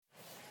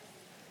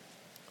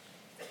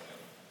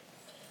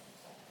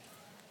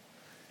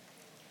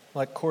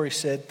Like Corey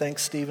said,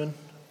 thanks, Stephen,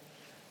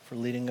 for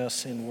leading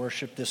us in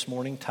worship this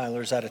morning.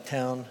 Tyler's out of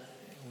town.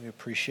 We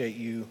appreciate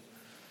you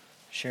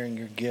sharing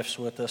your gifts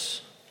with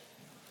us.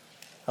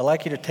 I'd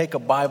like you to take a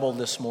Bible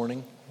this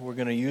morning. We're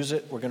going to use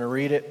it. We're going to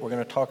read it. We're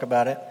going to talk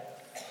about it.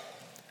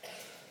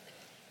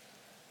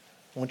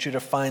 I want you to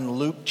find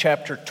Luke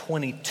chapter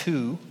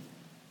 22.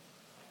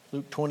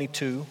 Luke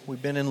 22. We've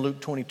been in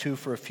Luke 22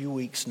 for a few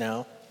weeks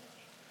now.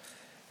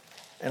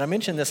 And I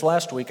mentioned this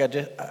last week.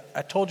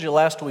 I told you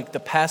last week the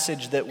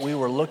passage that we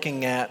were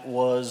looking at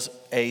was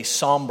a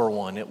somber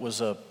one. It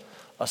was a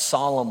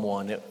solemn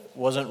one. It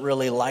wasn't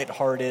really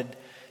lighthearted.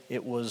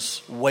 It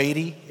was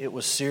weighty. It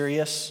was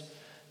serious.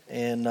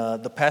 And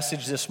the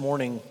passage this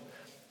morning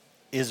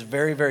is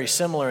very, very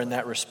similar in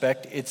that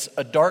respect. It's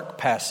a dark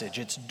passage.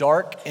 It's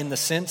dark in the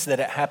sense that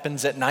it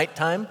happens at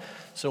nighttime.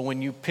 So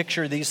when you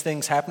picture these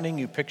things happening,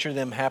 you picture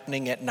them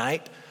happening at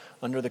night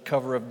under the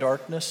cover of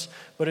darkness.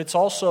 But it's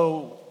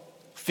also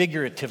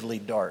figuratively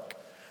dark,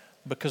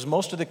 because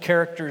most of the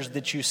characters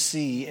that you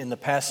see in the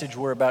passage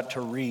we're about to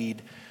read,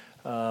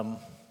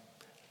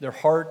 their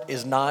heart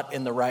is not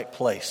in the right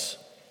place.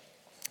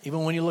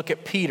 Even when you look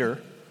at Peter,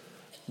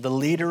 the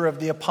leader of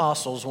the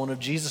apostles, one of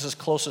Jesus'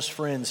 closest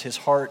friends, his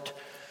heart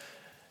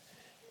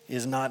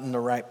is not in the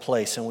right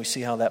place, and we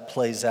see how that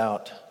plays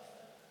out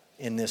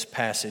in this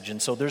passage.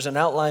 And so there's an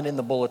outline in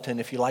the bulletin.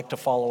 If you like to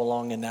follow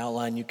along in the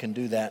outline, you can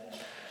do that.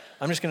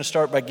 I'm just going to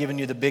start by giving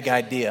you the big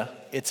idea.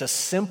 It's a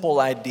simple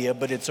idea,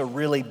 but it's a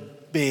really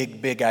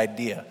big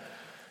idea.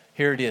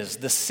 Here it is.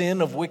 The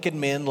sin of wicked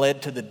men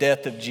led to the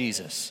death of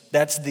Jesus.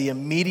 That's the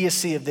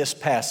immediacy of this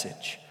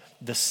passage.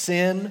 The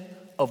sin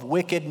of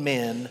wicked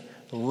men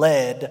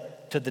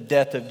led to the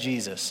death of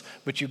Jesus.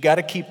 But you've got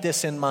to keep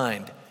this in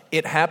mind.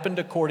 It happened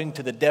according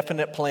to the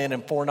definite plan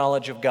and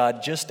foreknowledge of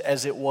God, just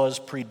as it was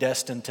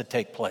predestined to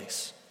take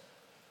place.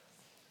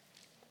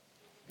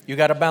 You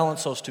got to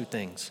balance those two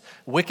things.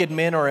 Wicked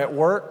men are at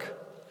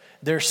work.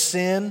 Their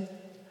sin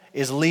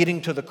is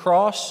leading to the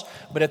cross,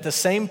 but at the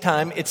same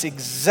time, it's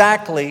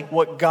exactly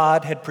what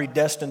God had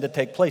predestined to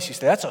take place. You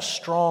say, that's a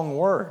strong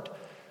word,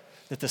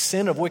 that the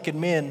sin of wicked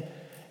men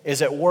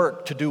is at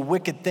work to do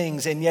wicked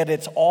things, and yet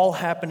it's all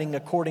happening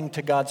according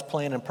to God's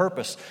plan and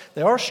purpose.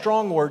 They are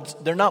strong words.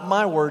 They're not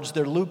my words.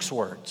 They're Luke's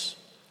words.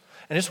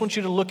 And I just want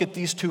you to look at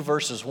these two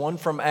verses, one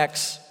from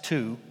Acts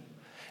 2.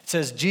 It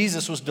says,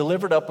 Jesus was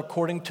delivered up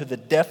according to the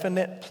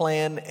definite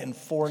plan and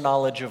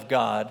foreknowledge of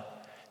God.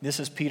 This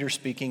is Peter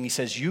speaking. He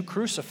says, you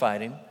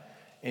crucified him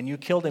and you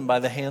killed him by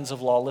the hands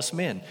of lawless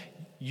men.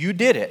 You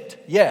did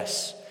it,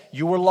 yes.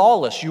 You were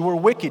lawless, you were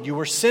wicked, you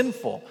were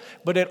sinful.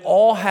 But it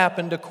all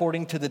happened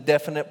according to the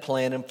definite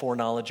plan and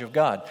foreknowledge of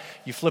God.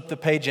 You flip the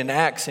page in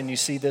Acts and you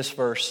see this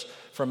verse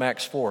from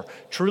Acts 4.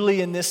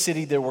 Truly in this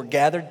city there were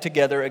gathered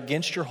together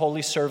against your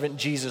holy servant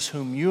Jesus,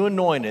 whom you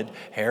anointed,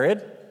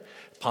 Herod,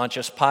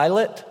 Pontius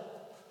Pilate,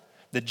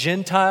 the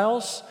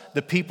Gentiles,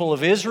 the people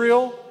of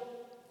Israel.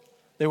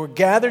 They were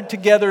gathered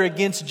together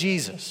against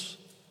Jesus,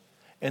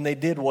 and they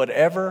did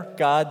whatever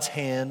God's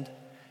hand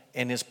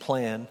and his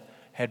plan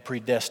had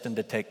predestined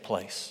to take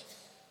place.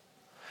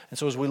 And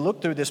so as we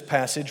look through this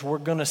passage, we're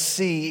going to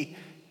see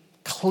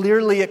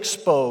clearly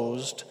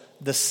exposed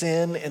the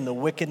sin and the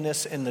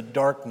wickedness and the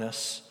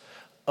darkness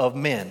of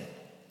men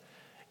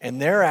and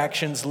their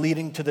actions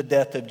leading to the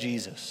death of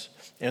Jesus.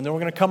 And then we're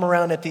going to come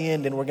around at the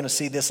end and we're going to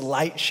see this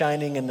light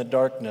shining in the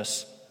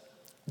darkness,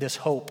 this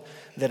hope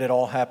that it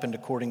all happened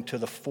according to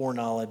the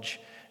foreknowledge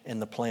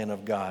and the plan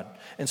of God.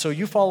 And so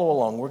you follow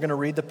along. We're going to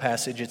read the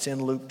passage. It's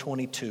in Luke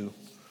 22,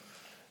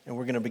 and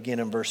we're going to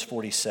begin in verse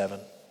 47.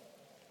 It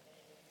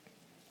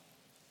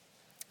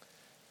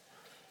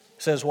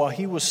says, while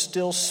he was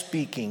still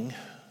speaking,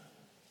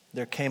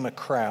 there came a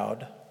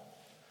crowd,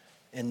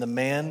 and the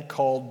man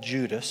called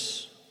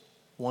Judas,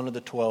 one of the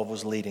 12,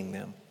 was leading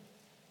them.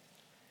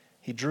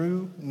 He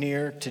drew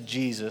near to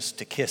Jesus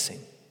to kiss him.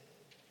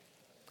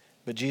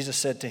 But Jesus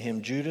said to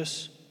him,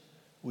 Judas,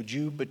 would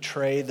you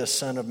betray the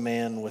Son of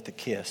Man with a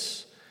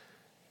kiss?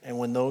 And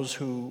when those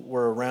who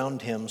were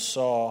around him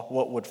saw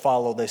what would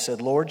follow, they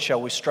said, Lord,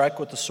 shall we strike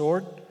with the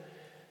sword?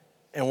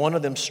 And one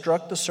of them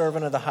struck the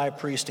servant of the high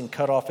priest and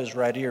cut off his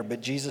right ear.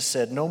 But Jesus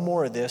said, no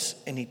more of this,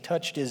 and he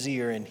touched his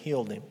ear and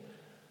healed him.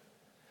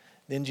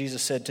 Then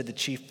Jesus said to the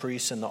chief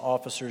priests and the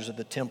officers of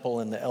the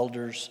temple and the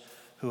elders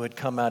who had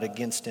come out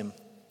against him,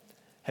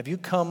 have you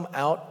come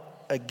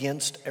out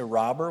against a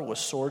robber with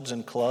swords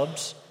and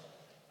clubs?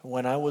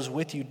 When I was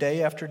with you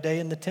day after day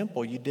in the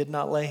temple, you did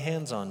not lay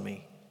hands on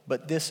me.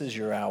 But this is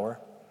your hour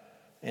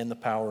and the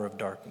power of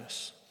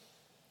darkness.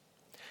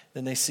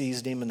 Then they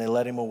seized him and they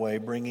led him away,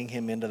 bringing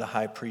him into the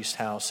high priest's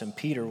house. And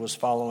Peter was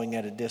following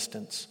at a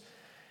distance.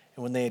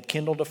 And when they had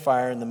kindled a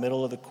fire in the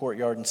middle of the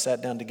courtyard and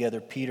sat down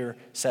together, Peter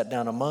sat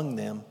down among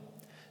them.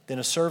 Then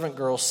a servant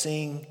girl,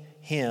 seeing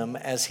him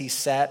as he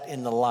sat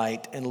in the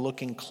light and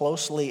looking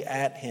closely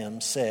at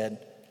him, said,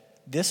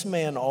 this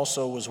man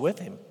also was with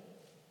him.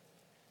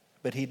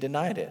 But he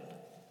denied it,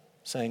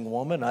 saying,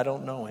 woman, I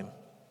don't know him.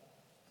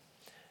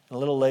 And a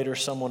little later,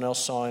 someone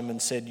else saw him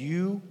and said,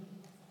 you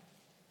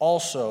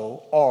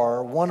also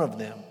are one of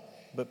them,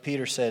 But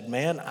Peter said,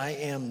 "Man, I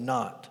am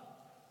not."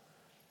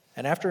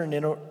 And after an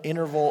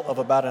interval of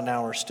about an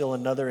hour, still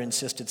another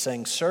insisted,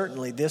 saying,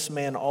 "Certainly this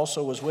man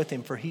also was with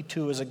him, for he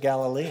too is a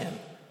Galilean."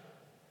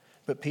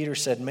 But Peter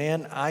said,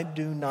 "Man, I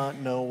do not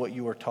know what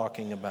you are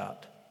talking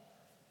about."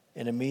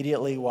 And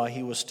immediately while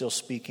he was still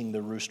speaking,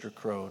 the rooster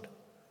crowed.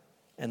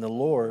 And the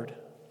Lord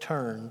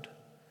turned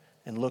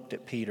and looked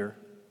at Peter.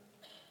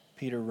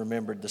 Peter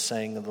remembered the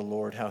saying of the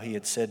Lord, how he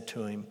had said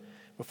to him,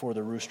 "Before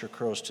the rooster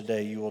crows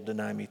today, you will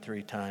deny me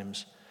 3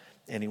 times."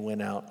 And he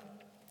went out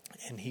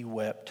and he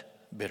wept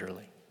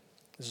bitterly.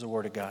 This is the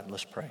word of God.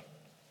 Let's pray.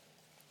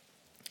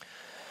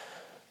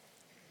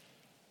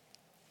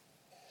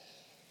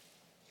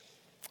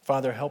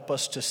 Father, help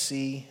us to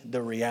see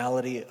the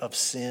reality of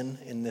sin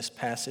in this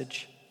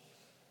passage.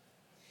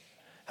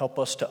 Help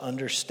us to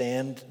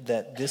understand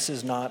that this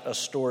is not a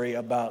story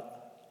about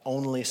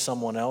only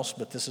someone else,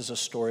 but this is a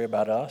story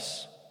about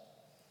us.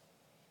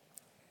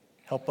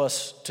 Help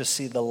us to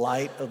see the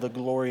light of the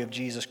glory of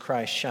Jesus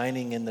Christ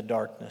shining in the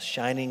darkness,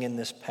 shining in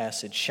this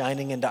passage,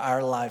 shining into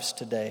our lives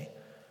today.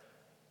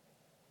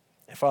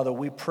 And Father,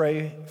 we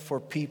pray for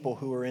people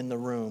who are in the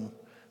room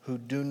who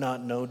do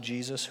not know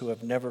Jesus, who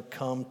have never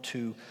come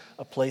to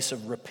a place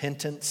of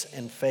repentance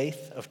and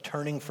faith, of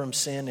turning from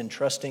sin and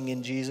trusting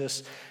in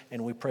Jesus.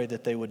 And we pray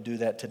that they would do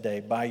that today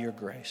by your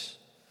grace.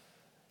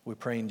 We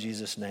pray in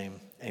Jesus'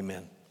 name,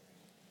 amen.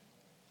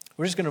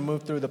 We're just going to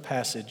move through the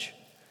passage.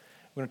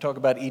 We're going to talk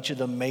about each of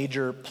the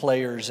major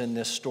players in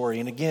this story.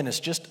 And again,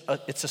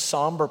 it's a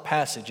somber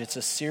passage. It's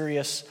a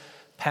serious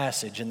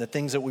passage. And the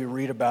things that we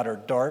read about are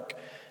dark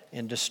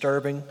and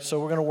disturbing. So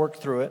we're going to work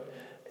through it.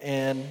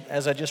 And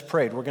as I just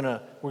prayed, we're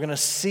going to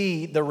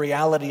see the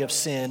reality of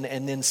sin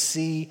and then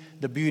see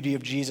the beauty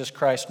of Jesus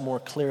Christ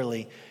more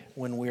clearly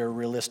when we are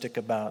realistic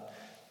about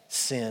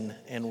sin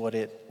and what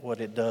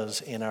it does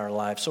in our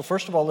lives. So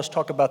first of all, let's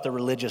talk about the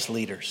religious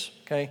leaders,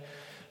 okay?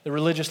 The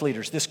religious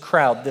leaders, this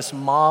crowd, this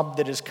mob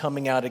that is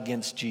coming out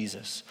against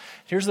Jesus.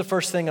 Here's the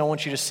first thing I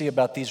want you to see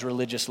about these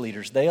religious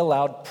leaders. They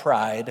allowed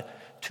pride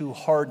to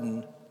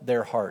harden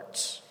their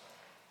hearts.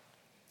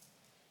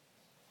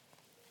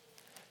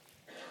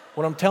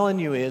 What I'm telling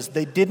you is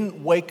they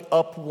didn't wake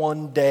up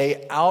one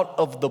day out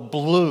of the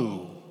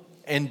blue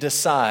and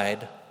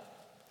decide,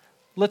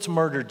 let's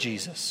murder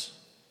Jesus.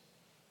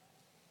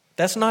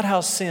 That's not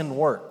how sin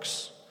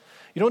works.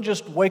 You don't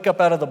just wake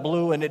up out of the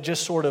blue and it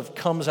just sort of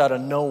comes out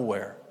of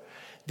nowhere.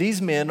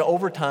 These men,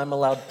 over time,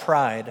 allowed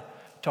pride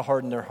to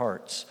harden their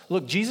hearts.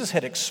 Look, Jesus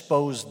had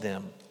exposed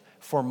them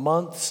for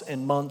months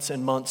and months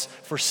and months,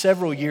 for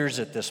several years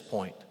at this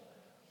point.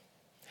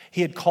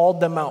 He had called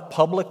them out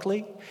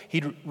publicly.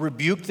 He'd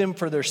rebuked them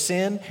for their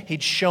sin.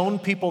 He'd shown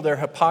people their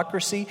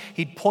hypocrisy.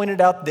 He'd pointed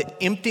out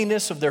the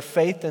emptiness of their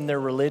faith and their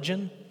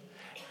religion.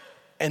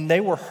 And they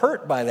were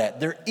hurt by that.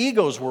 Their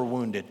egos were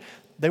wounded.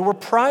 They were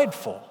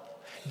prideful.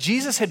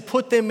 Jesus had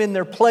put them in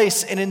their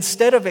place, and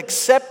instead of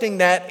accepting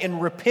that and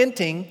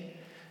repenting,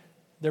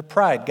 their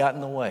pride got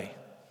in the way.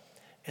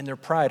 And their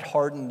pride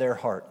hardened their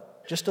heart,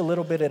 just a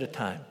little bit at a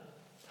time.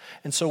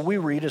 And so we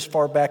read as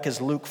far back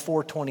as Luke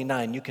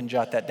 4:29. You can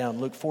jot that down.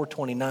 Luke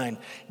 4:29.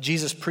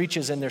 Jesus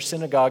preaches in their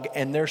synagogue,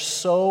 and they're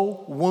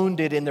so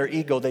wounded in their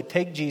ego, they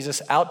take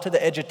Jesus out to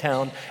the edge of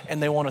town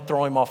and they want to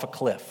throw him off a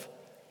cliff.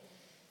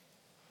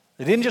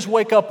 They didn't just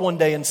wake up one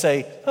day and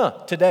say,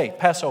 today,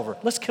 Passover,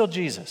 let's kill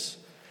Jesus.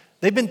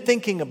 They've been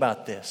thinking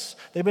about this.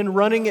 They've been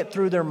running it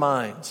through their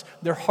minds.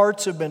 Their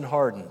hearts have been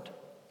hardened.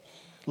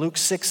 Luke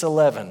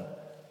 6:11.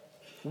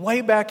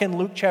 Way back in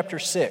Luke chapter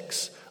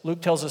 6,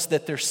 Luke tells us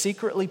that they're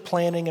secretly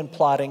planning and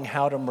plotting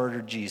how to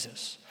murder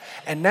Jesus.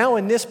 And now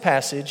in this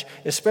passage,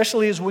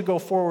 especially as we go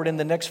forward in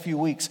the next few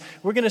weeks,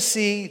 we're going to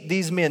see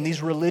these men,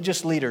 these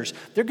religious leaders,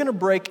 they're going to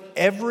break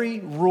every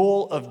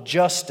rule of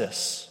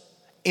justice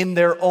in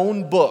their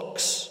own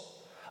books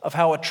of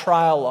how a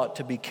trial ought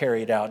to be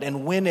carried out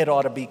and when it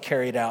ought to be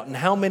carried out and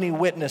how many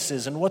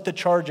witnesses and what the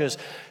charge is.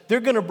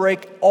 They're going to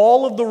break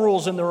all of the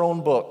rules in their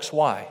own books.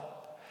 Why?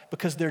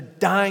 Because they're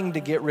dying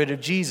to get rid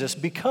of Jesus,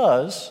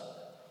 because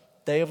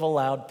they have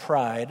allowed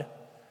pride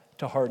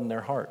to harden their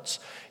hearts.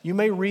 You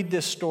may read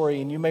this story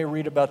and you may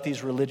read about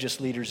these religious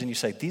leaders and you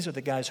say, these are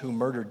the guys who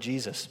murdered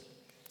Jesus.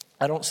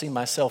 I don't see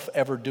myself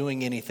ever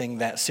doing anything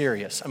that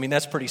serious. I mean,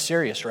 that's pretty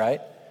serious,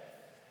 right?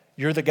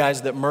 You're the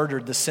guys that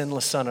murdered the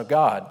sinless Son of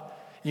God.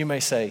 You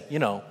may say,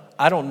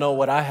 I don't know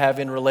what I have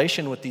in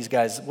relation with these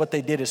guys. What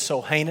they did is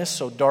so heinous,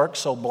 so dark,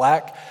 so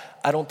black.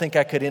 I don't think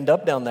I could end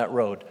up down that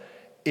road.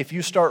 If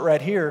you start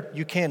right here,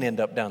 you can end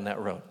up down that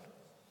road.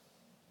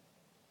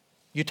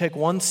 You take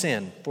one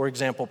sin, for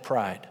example,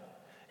 pride,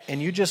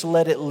 and you just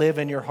let it live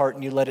in your heart,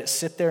 and you let it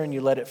sit there, and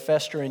you let it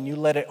fester, and you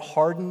let it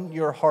harden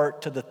your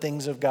heart to the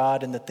things of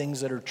God and the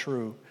things that are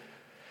true,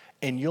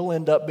 and you'll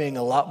end up being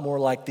a lot more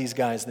like these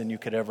guys than you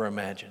could ever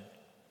imagine.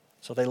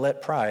 So they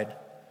let pride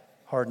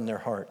harden their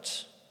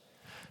hearts.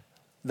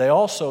 They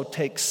also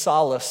take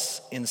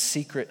solace in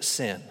secret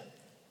sin.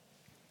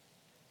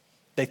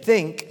 They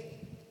think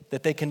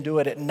that they can do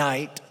it at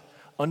night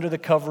under the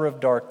cover of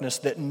darkness,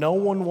 that no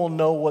one will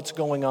know what's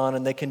going on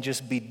and they can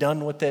just be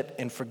done with it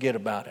and forget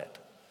about it.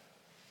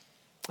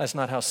 That's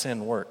not how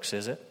sin works,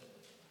 is it?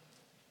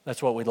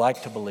 That's what we'd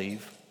like to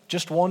believe.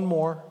 Just one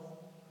more.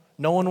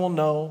 No one will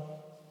know.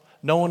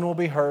 No one will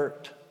be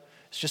hurt.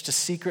 It's just a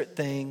secret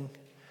thing,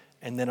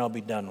 and then I'll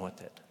be done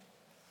with it.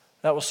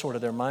 That was sort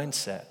of their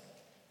mindset.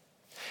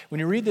 When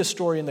you read this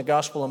story in the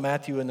Gospel of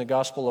Matthew and the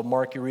Gospel of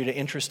Mark, you read an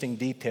interesting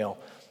detail.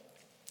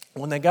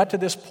 When they got to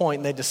this point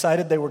and they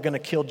decided they were going to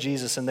kill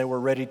Jesus and they were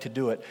ready to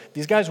do it,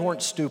 these guys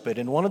weren't stupid.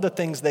 And one of the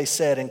things they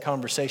said in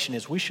conversation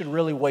is, we should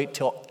really wait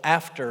till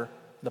after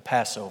the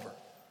Passover.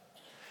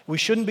 We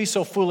shouldn't be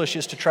so foolish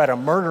as to try to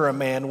murder a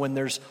man when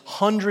there's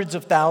hundreds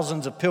of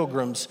thousands of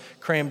pilgrims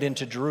crammed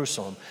into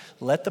Jerusalem.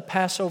 Let the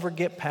Passover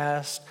get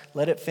past,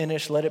 let it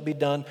finish, let it be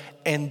done,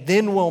 and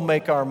then we'll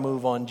make our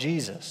move on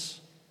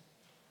Jesus.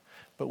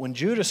 But when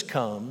Judas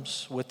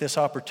comes with this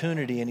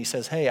opportunity and he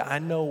says, hey, I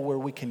know where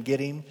we can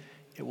get him.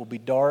 It will be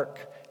dark.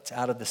 It's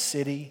out of the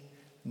city.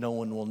 No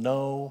one will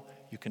know.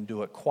 You can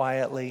do it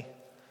quietly.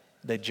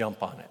 They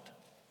jump on it.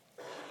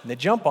 And they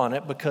jump on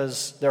it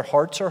because their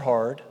hearts are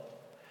hard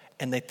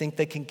and they think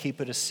they can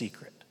keep it a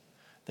secret.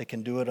 They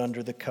can do it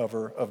under the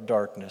cover of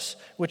darkness,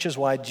 which is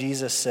why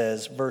Jesus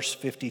says, verse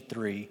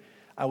 53,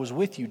 I was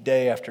with you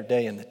day after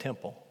day in the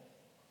temple.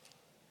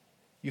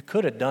 You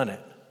could have done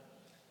it.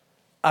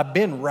 I've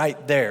been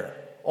right there.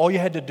 All you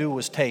had to do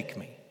was take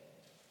me.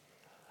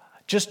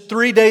 Just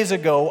 3 days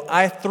ago,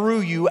 I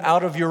threw you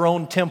out of your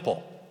own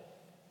temple.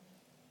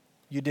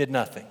 You did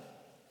nothing.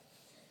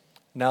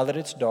 Now that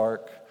it's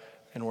dark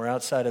and we're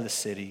outside of the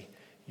city,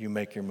 you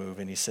make your move.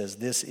 And he says,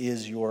 this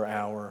is your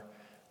hour.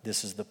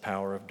 This is the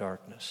power of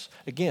darkness.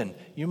 Again,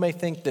 you may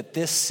think that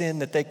this sin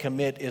that they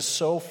commit is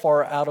so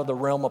far out of the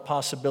realm of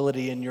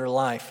possibility in your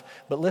life.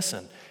 But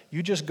listen,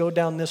 you just go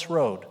down this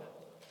road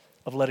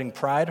of letting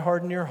pride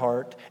harden your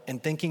heart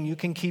and thinking you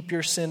can keep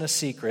your sin a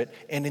secret.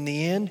 And in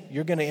the end,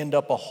 you're going to end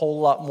up a whole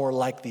lot more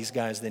like these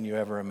guys than you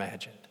ever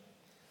imagined.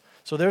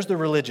 So there's the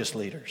religious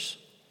leaders.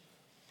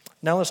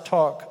 Now let's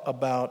talk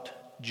about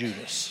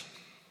Judas.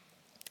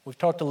 We've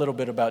talked a little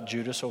bit about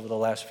Judas over the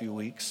last few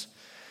weeks.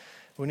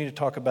 We need to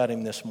talk about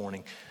him this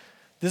morning.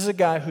 This is a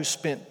guy who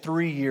spent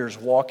 3 years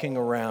walking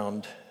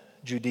around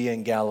Judea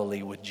and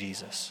Galilee with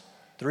Jesus.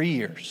 3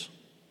 years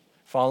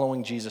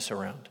following Jesus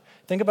around.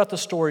 Think about the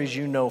stories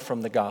you know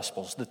from the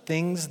Gospels, the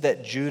things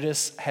that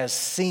Judas has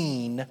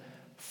seen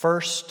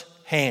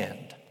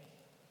firsthand.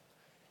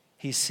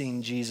 He's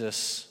seen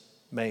Jesus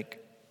make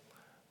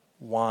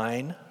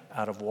wine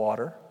out of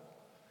water.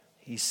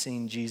 He's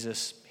seen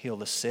Jesus heal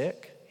the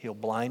sick, heal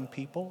blind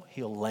people,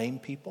 heal lame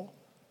people.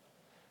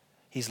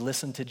 He's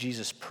listened to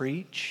Jesus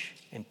preach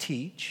and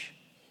teach.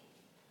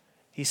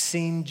 He's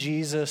seen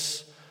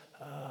Jesus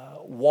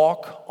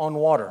walk on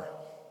water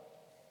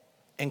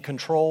and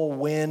control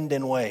wind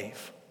and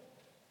wave.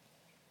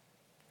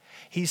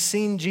 He's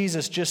seen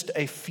Jesus just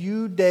a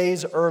few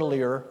days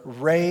earlier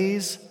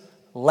raise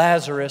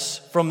Lazarus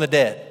from the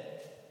dead.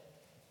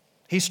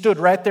 He stood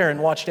right there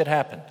and watched it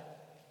happen.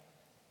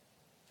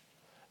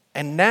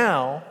 And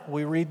now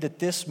we read that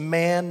this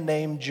man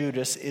named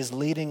Judas is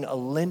leading a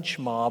lynch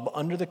mob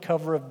under the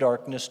cover of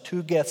darkness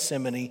to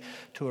Gethsemane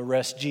to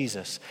arrest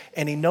Jesus.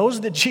 And he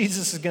knows that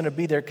Jesus is going to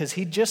be there because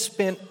he just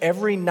spent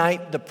every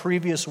night the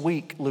previous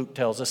week, Luke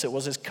tells us. It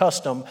was his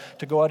custom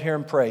to go out here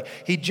and pray.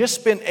 He just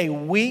spent a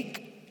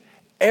week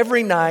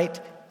every night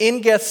in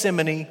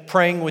Gethsemane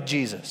praying with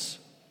Jesus.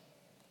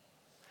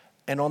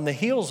 And on the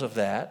heels of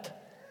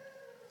that,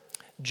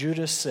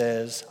 Judas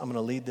says, I'm going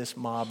to lead this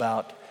mob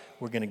out.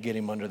 We're going to get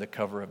him under the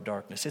cover of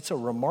darkness. It's a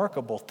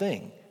remarkable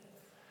thing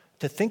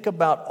to think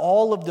about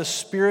all of the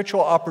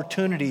spiritual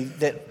opportunity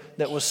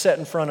that was set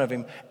in front of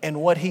him and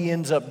what he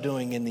ends up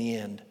doing in the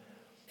end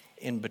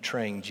in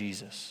betraying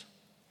Jesus.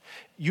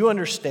 You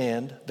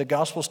understand, the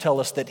Gospels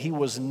tell us that he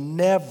was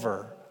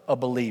never a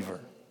believer.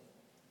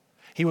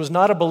 He was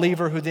not a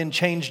believer who then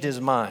changed his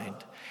mind.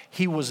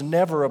 He was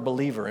never a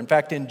believer. In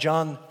fact, in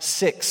John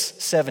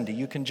 6:70,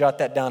 you can jot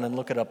that down and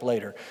look it up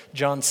later.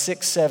 John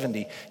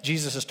 6:70,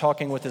 Jesus is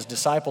talking with his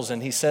disciples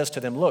and he says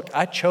to them, look,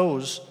 I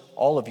chose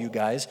all of you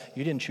guys.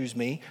 You didn't choose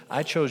me.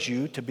 I chose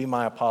you to be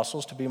my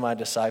apostles, to be my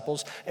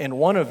disciples. And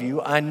one of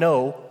you, I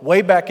know,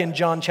 way back in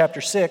John chapter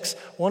 6,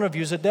 one of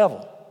you is a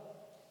devil.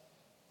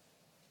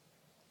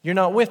 You're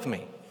not with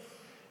me.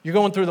 You're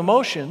going through the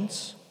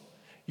motions.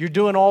 You're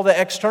doing all the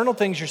external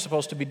things you're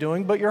supposed to be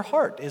doing, but your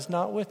heart is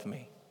not with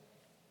me.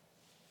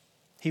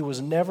 He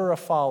was never a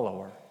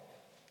follower.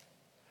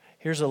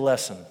 Here's a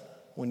lesson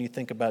when you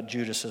think about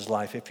Judas's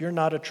life. If you're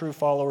not a true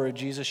follower of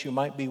Jesus, you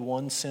might be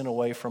one sin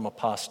away from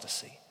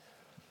apostasy,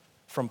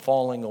 from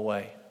falling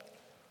away.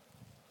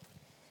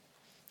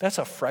 That's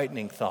a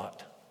frightening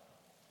thought.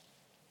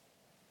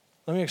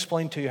 Let me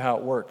explain to you how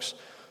it works.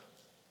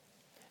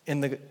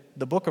 In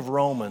the book of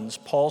Romans,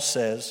 Paul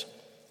says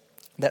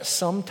that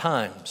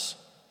sometimes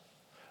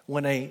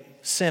when a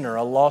sinner,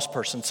 a lost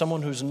person,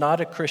 someone who's not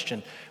a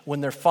Christian,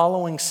 when they're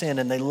following sin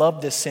and they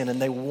love this sin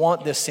and they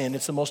want this sin,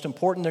 it's the most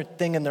important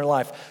thing in their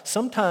life.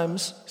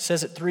 Sometimes,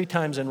 says it 3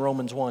 times in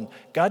Romans 1,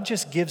 God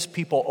just gives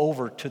people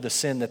over to the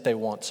sin that they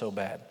want so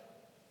bad.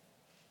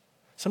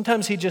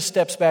 Sometimes he just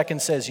steps back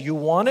and says, you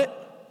want it?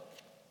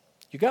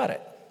 You got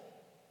it.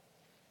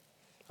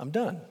 I'm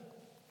done.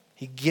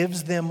 He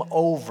gives them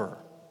over.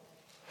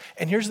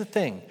 And here's the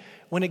thing.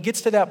 When it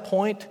gets to that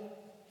point,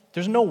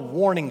 there's no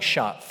warning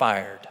shot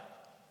fired.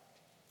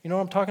 You know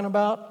what I'm talking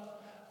about?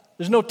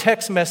 There's no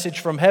text message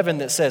from heaven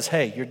that says,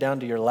 hey, you're down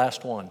to your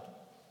last one.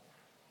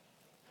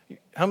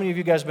 How many of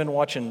you guys have been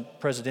watching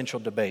presidential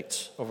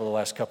debates over the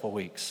last couple of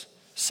weeks?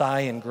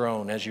 Sigh and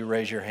groan as you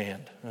raise your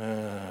hand.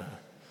 There's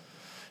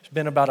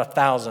been about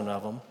 1,000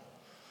 of them.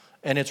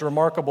 And it's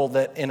remarkable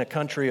that in a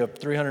country of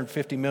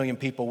 350 million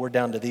people, we're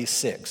down to these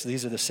 6.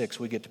 These are the 6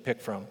 we get to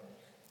pick from.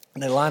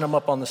 And they line them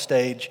up on the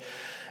stage,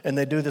 and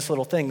they do this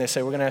little thing. They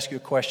say, we're going to ask you a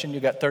question. You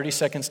got 30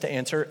 seconds to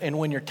answer. And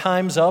when your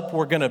time's up,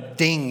 we're going to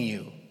ding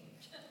you.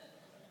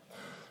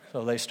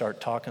 So they start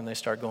talking. They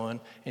start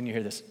going. And you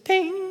hear this,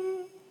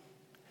 ding,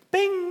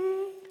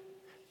 bing,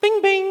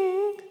 bing,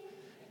 bing,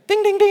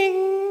 ding, ding,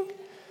 ding,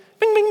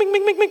 bing, bing, bing,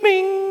 bing, bing, bing,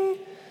 bing.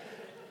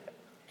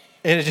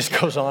 And it just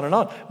goes on and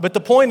on. But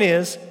the point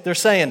is, they're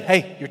saying,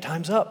 hey, your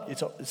time's up.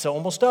 It's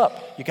almost up.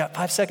 You got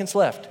 5 seconds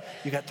left.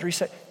 You got 3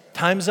 seconds.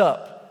 Time's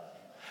up.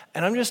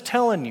 And I'm just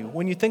telling you,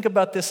 when you think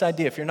about this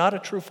idea, if you're not a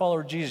true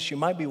follower of Jesus, you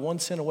might be one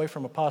sin away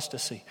from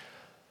apostasy.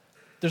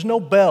 There's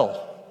no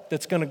bell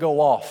that's going to go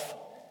off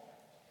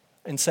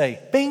and say,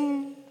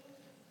 bing.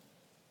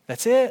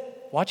 That's it.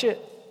 Watch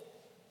it.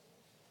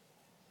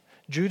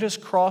 Judas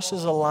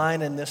crosses a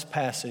line in this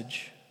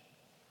passage.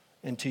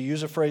 And to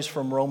use a phrase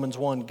from Romans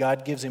 1,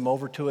 God gives him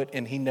over to it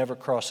and he never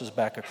crosses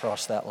back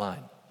across that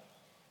line.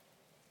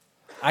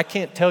 I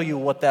can't tell you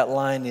what that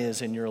line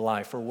is in your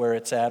life or where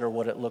it's at or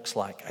what it looks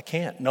like. I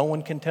can't. No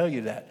one can tell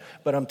you that.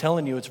 But I'm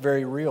telling you, it's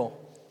very real.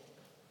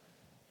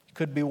 You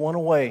could be one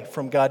away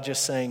from God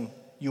just saying,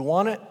 you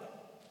want it?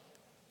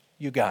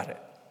 You got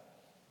it.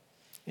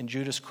 And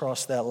Judas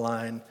crossed that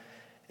line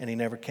and he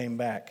never came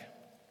back.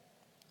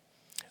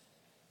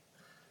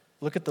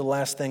 Look at the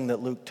last thing that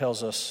Luke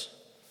tells us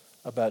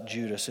about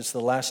Judas. It's the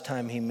last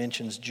time he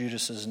mentions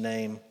Judas's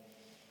name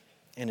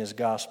in his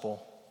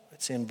gospel.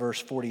 It's in verse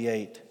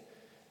 48.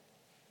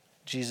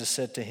 Jesus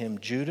said to him,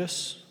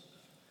 Judas,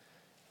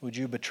 would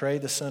you betray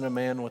the Son of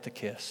Man with a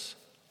kiss?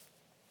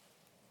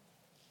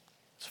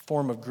 It's a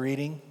form of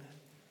greeting.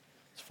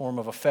 It's a form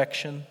of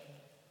affection.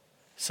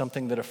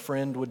 Something that a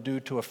friend would do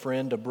to a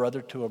friend, a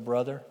brother to a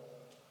brother.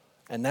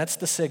 And that's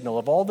the signal.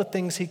 Of all the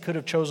things he could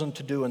have chosen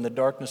to do in the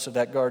darkness of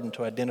that garden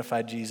to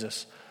identify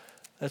Jesus,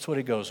 that's what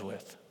he goes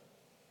with.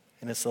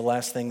 And it's the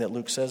last thing that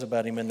Luke says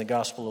about him in the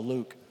Gospel of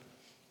Luke.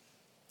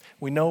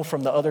 We know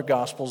from the other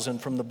Gospels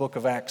and from the book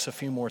of Acts a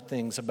few more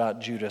things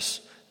about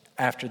Judas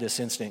after this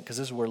incident, because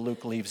this is where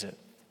Luke leaves it.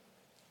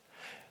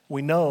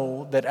 We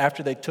know that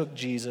after they took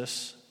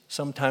Jesus,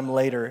 sometime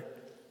later,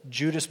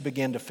 Judas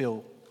began to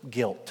feel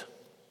guilt.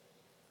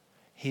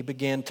 He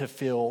began to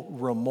feel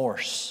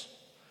remorse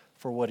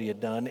for what he had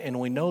done. And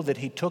we know that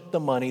he took the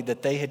money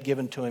that they had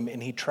given to him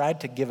and he tried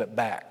to give it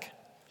back.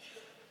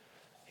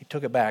 He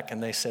took it back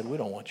and they said, we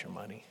don't want your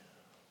money.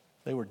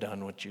 They were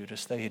done with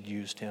Judas. They had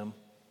used him.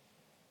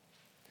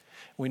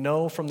 We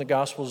know from the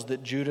Gospels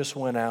that Judas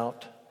went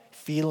out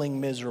feeling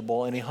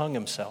miserable and he hung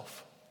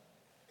himself.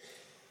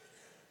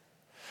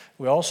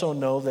 We also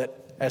know that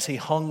as he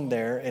hung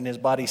there and his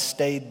body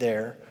stayed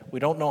there, we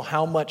don't know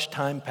how much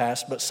time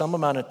passed, but some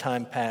amount of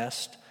time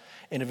passed.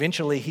 And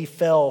eventually he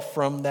fell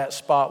from that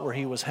spot where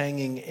he was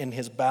hanging and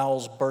his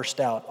bowels burst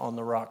out on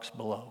the rocks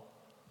below.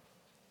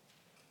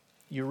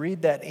 You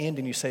read that end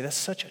and you say, that's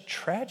such a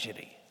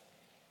tragedy.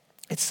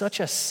 It's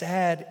such a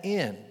sad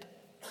end.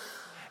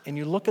 And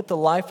you look at the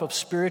life of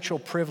spiritual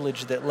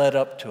privilege that led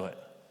up to it.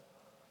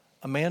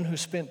 A man who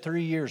spent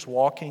 3 years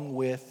walking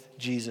with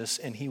Jesus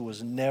and he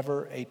was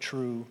never a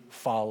true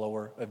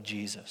follower of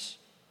Jesus.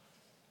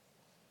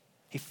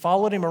 He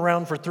followed him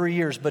around for 3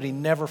 years, but he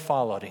never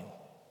followed him.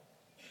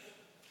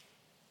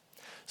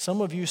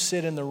 Some of you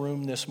sit in the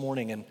room this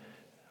morning, and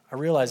I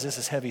realize this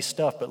is heavy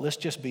stuff, but let's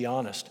just be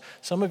honest.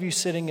 Some of you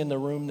sitting in the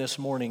room this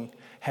morning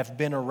have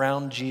been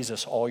around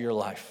Jesus all your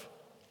life.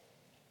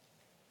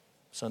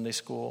 Sunday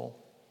school,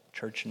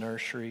 church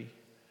nursery,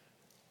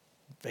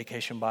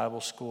 vacation Bible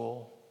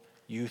school,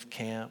 youth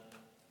camp.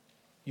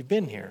 You've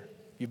been here.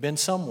 You've been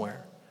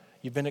somewhere.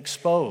 You've been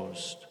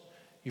exposed.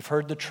 You've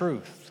heard the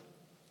truth.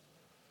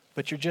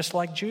 But you're just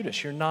like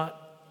Judas. You're not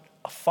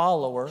a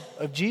follower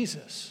of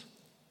Jesus.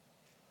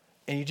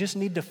 And you just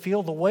need to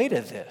feel the weight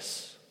of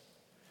this.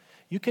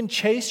 You can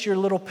chase your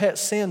little pet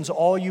sins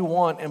all you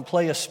want and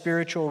play a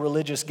spiritual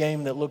religious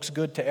game that looks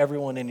good to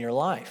everyone in your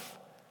life.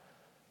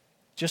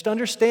 Just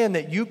understand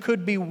that you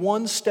could be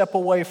one step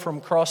away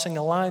from crossing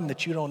a line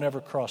that you don't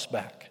ever cross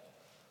back.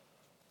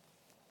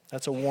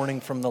 That's a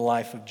warning from the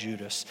life of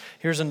Judas.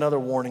 Here's another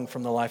warning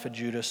from the life of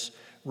Judas.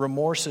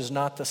 Remorse is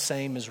not the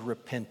same as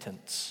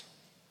repentance.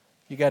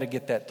 You got to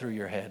get that through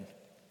your head.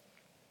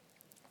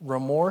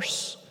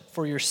 Remorse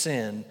for your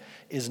sin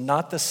is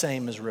not the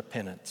same as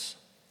repentance.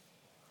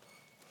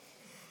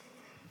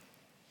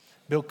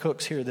 Bill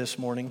Cook's here this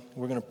morning.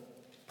 We're going to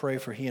pray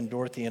for he and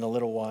Dorothy in a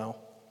little while.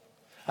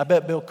 I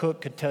bet Bill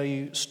Cook could tell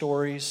you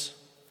stories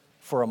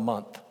for a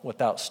month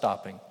without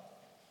stopping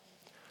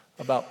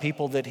about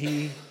people that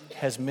he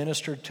has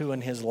ministered to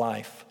in his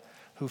life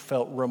who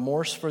felt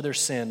remorse for their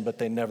sin, but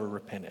they never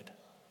repented.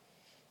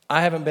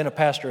 I haven't been a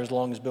pastor as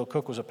long as Bill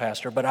Cook was a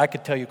pastor, but I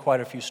could tell you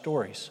quite a few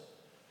stories.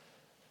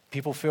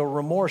 People feel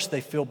remorse,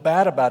 they feel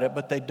bad about it,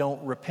 but they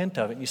don't repent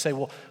of it. And you say,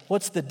 well,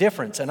 what's the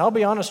difference? And I'll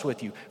be honest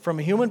with you, from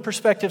a human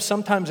perspective,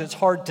 sometimes it's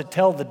hard to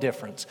tell the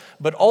difference,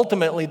 but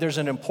ultimately there's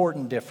an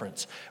important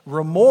difference.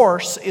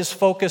 Remorse is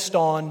focused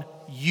on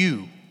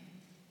you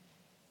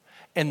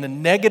and the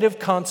negative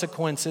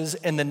consequences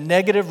and the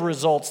negative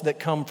results that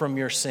come from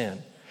your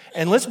sin.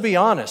 And let's be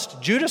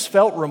honest, Judas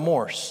felt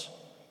remorse.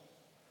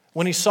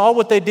 When he saw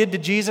what they did to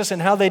Jesus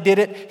and how they did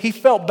it, he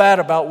felt bad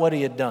about what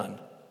he had done.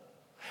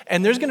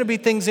 And there's going to be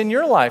things in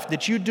your life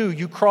that you do.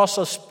 You cross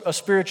a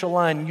spiritual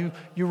line.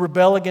 You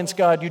rebel against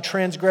God. You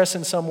transgress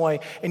in some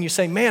way. And you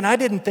say, man, I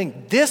didn't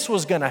think this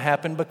was going to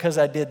happen because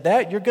I did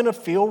that. You're going to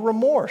feel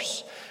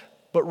remorse.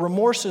 But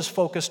remorse is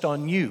focused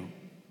on you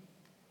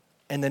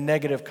and the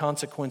negative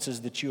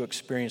consequences that you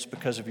experience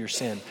because of your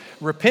sin.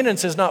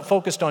 Repentance is not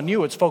focused on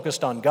you. It's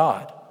focused on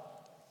God.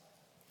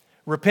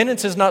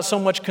 Repentance is not so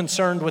much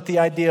concerned with the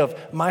idea of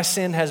my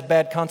sin has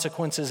bad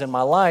consequences in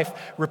my life.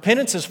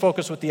 Repentance is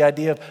focused with the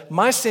idea of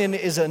my sin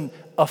is an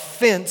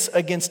offense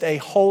against a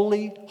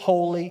holy,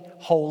 holy,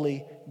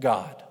 holy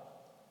God.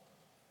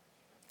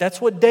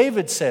 That's what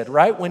David said,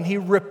 right? When he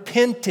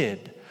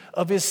repented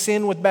of his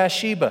sin with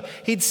Bathsheba.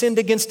 He'd sinned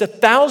against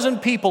 1,000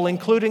 people,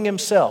 including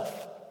himself.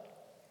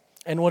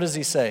 And what does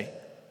he say?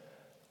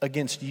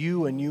 Against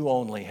you and you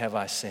only have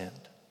I sinned.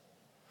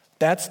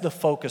 That's the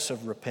focus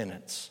of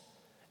repentance.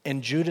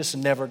 And Judas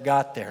never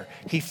got there.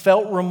 He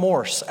felt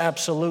remorse,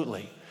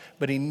 absolutely,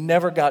 but he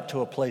never got to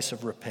a place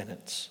of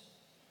repentance.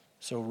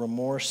 So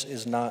remorse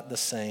is not the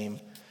same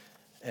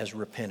as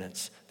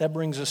repentance. That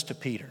brings us to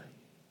Peter.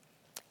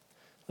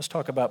 Let's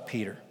talk about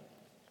Peter.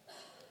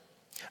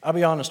 I'll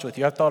be honest with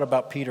you, I've thought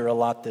about Peter a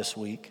lot this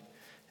week,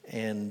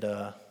 and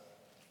the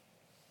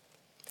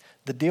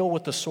deal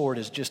with the sword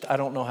is just, I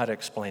don't know how to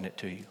explain it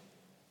to you.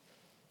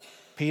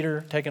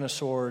 Peter taking a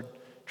sword,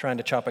 trying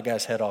to chop a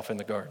guy's head off in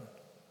the garden.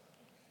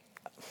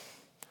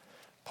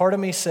 Part of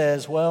me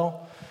says,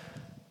 well,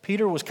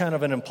 Peter was kind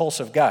of an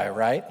impulsive guy,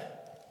 right?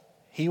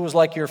 He was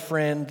like your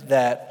friend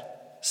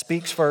that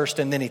speaks first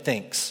and then he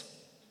thinks.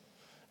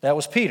 That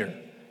was Peter.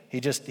 He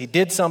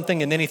did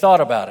something and then he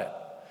thought about it.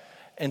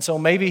 And so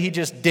maybe he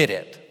just did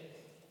it.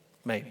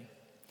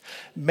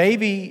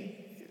 Maybe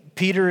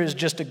Peter is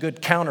just a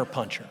good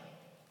counterpuncher,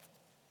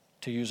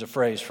 to use a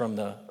phrase from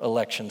the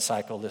election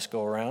cycle this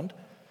go around.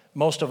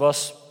 Most of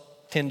us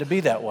tend to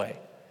be that way.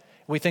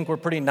 We think we're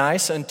pretty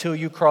nice until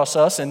you cross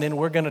us, and then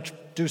we're going to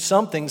do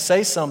something,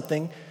 say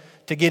something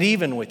to get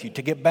even with you,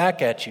 to get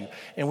back at you.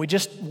 And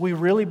we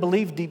really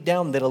believe deep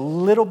down that a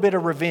little bit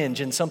of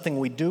revenge in something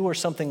we do or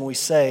something we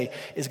say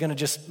is going to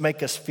just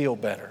make us feel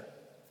better.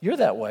 You're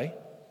that way.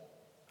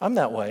 I'm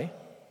that way.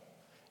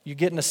 You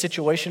get in a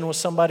situation with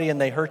somebody and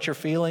they hurt your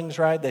feelings,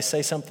 right? They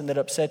say something that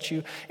upsets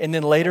you. And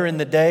then later in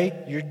the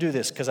day, you do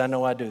this because I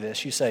know I do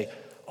this. You say,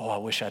 oh, I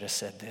wish I'd have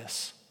said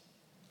this.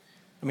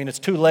 I mean, it's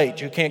too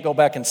late. You can't go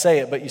back and say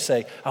it, but you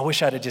say, I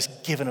wish I'd have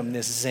just given them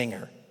this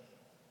zinger.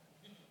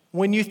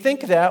 When you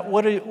think that,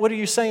 what are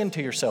you saying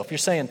to yourself? You're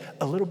saying,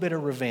 a little bit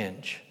of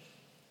revenge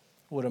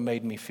would have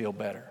made me feel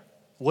better.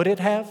 Would it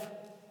have?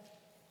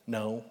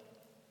 No.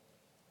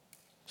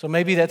 So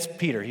maybe that's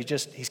Peter. He's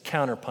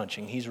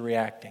counterpunching. He's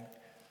reacting.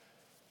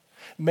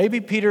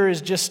 Maybe Peter is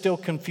just still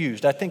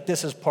confused. I think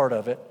this is part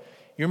of it.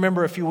 You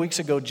remember a few weeks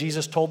ago,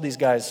 Jesus told these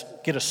guys,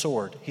 get a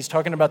sword. He's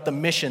talking about the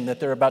mission that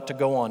they're about to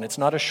go on. It's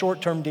not a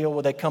short-term deal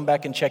where they come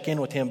back and check in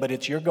with him, but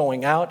it's you're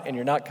going out and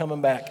you're not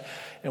coming back.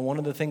 And one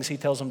of the things he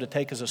tells them to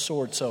take is a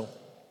sword. So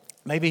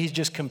maybe he's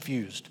just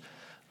confused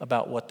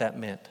about what that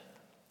meant.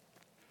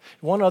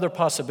 One other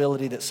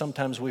possibility that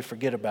sometimes we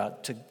forget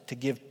about, to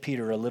give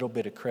Peter a little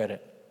bit of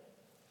credit.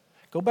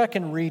 Go back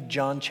and read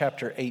John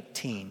chapter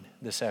 18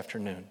 this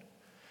afternoon.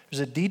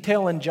 There's a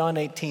detail in John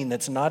 18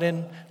 that's not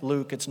in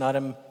Luke, it's not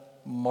in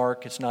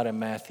Mark, it's not in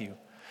Matthew.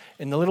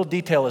 And the little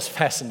detail is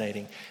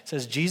fascinating. It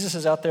says Jesus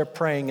is out there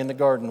praying in the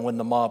garden when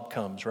the mob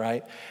comes,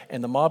 right?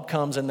 And the mob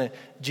comes and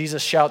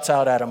Jesus shouts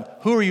out at them,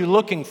 who are you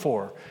looking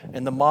for?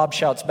 And the mob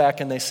shouts back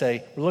and they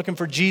say, we're looking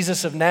for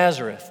Jesus of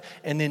Nazareth.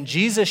 And then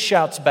Jesus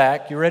shouts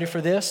back, you ready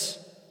for this?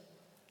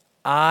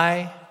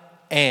 I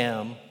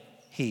am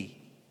he.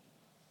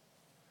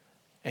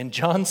 And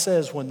John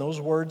says when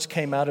those words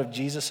came out of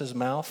Jesus'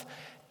 mouth,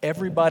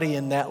 everybody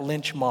in that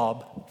lynch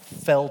mob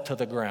fell to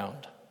the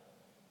ground.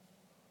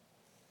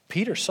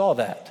 Peter saw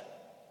that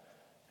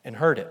and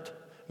heard it.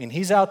 I mean,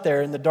 he's out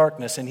there in the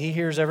darkness and he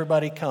hears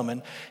everybody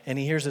coming and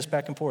he hears this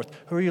back and forth.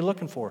 Who are you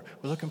looking for?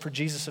 We're looking for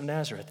Jesus of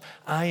Nazareth.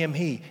 I am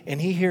he. And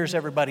he hears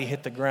everybody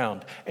hit the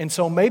ground. And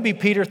so maybe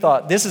Peter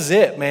thought, this is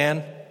it,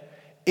 man.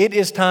 It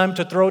is time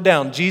to throw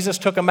down. Jesus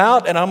took him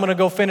out and I'm going to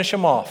go finish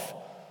him off.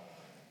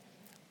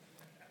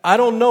 I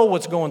don't know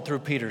what's going through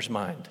Peter's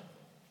mind.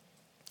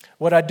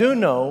 What I do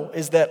know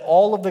is that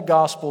all of the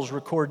Gospels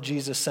record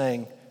Jesus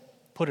saying,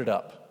 put it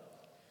up.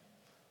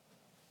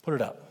 Put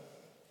it up.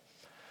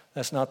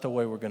 That's not the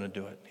way we're going to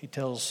do it. He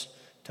tells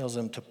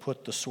them to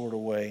put the sword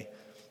away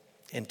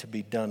and to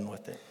be done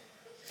with it.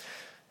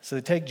 So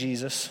they take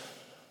Jesus.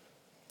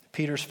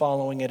 Peter's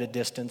following at a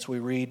distance. We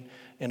read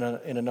in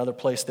another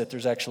place that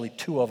there's actually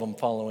two of them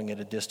following at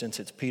a distance.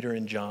 It's Peter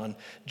and John.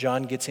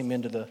 John gets him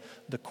into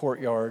the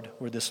courtyard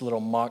where this little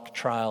mock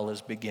trial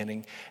is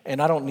beginning.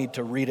 And I don't need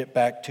to read it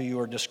back to you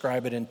or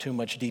describe it in too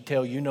much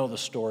detail. You know the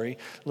story.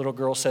 Little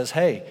girl says,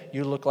 "Hey,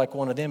 you look like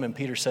one of them." And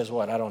Peter says,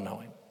 "What? I don't know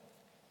him."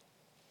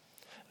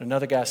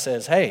 Another guy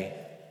says, "Hey,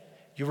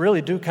 you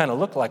really do kind of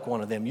look like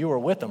one of them. You were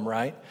with them,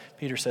 right?"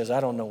 Peter says, "I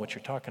don't know what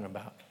you're talking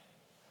about."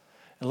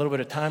 A little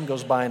bit of time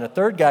goes by, and a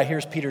third guy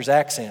hears Peter's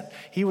accent.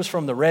 He was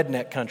from the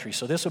redneck country,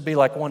 so this would be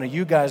like one of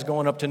you guys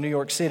going up to New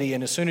York City,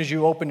 and as soon as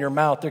you open your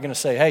mouth, they're going to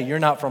say, "Hey, you're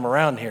not from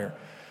around here."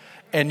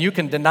 And you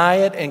can deny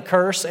it and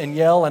curse and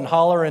yell and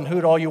holler and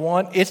hoot all you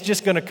want. It's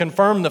just going to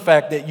confirm the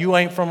fact that you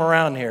ain't from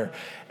around here.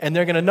 And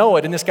they're going to know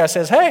it. And this guy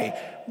says, "Hey,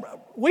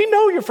 we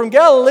know you're from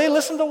Galilee.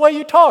 Listen to the way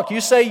you talk. You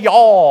say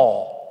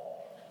y'all."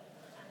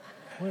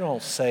 We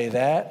don't say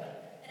that.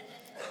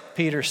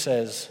 Peter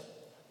says,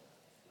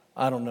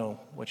 "I don't know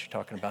what you're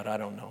talking about. I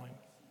don't know him."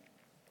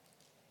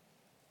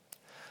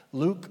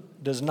 Luke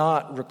does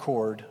not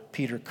record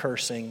Peter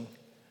cursing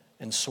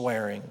and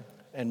swearing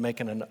and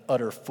making an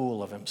utter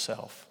fool of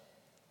himself.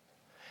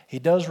 He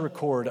does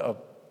record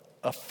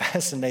a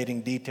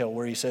fascinating detail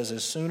where he says,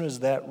 as soon as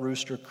that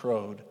rooster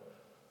crowed,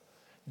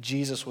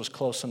 Jesus was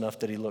close enough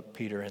that he looked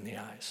Peter in the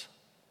eyes.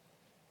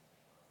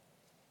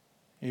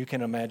 You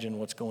can imagine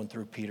what's going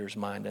through Peter's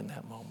mind in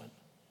that moment.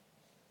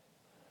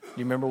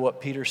 You remember what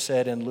Peter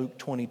said in Luke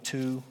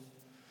 22,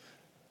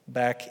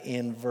 back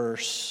in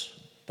verse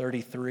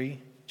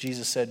 33?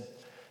 Jesus said,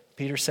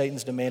 "Peter,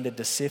 Satan's demanded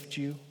to sift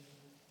you.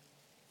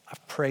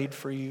 I've prayed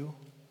for you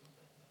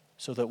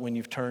so that when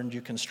you've turned,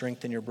 you can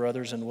strengthen your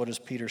brothers." And what does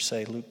Peter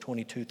say? Luke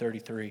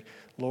 22:33.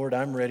 "Lord,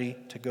 I'm ready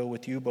to go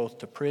with you both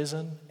to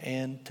prison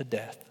and to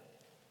death."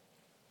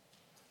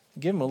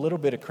 Give him a little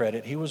bit of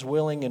credit. He was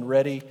willing and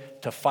ready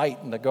to fight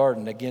in the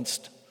garden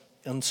against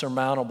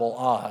insurmountable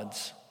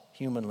odds,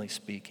 humanly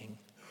speaking.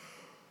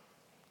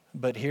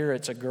 But here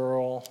it's a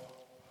girl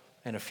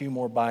and a few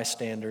more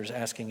bystanders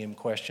asking him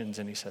questions,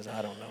 and he says,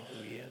 "I don't know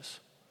who he is.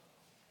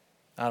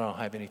 I don't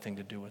have anything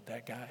to do with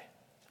that guy.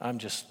 I'm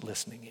just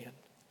listening in."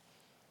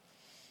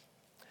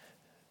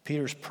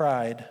 Peter's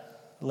pride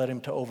led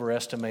him to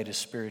overestimate his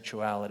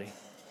spirituality.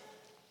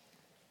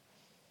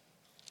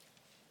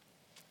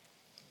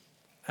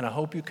 And I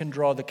hope you can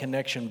draw the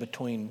connection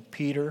between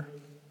Peter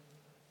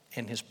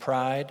and his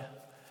pride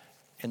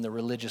and the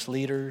religious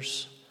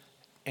leaders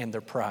and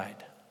their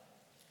pride.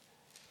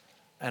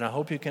 And I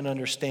hope you can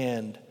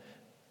understand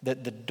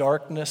that the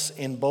darkness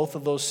in both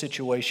of those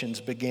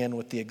situations began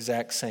with the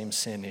exact same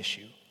sin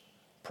issue: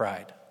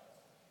 pride.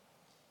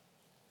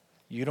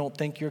 You don't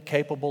think you're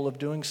capable of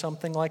doing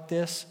something like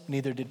this?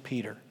 Neither did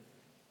Peter.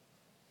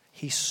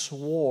 He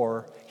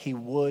swore he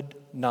would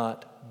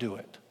not do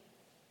it.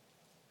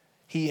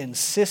 He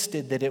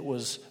insisted that it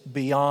was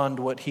beyond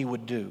what he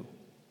would do.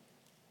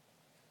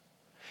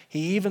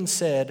 He even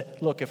said,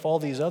 "Look, if all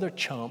these other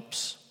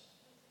chumps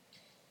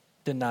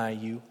deny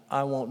you,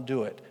 I won't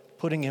do it,"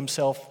 putting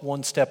himself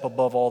one step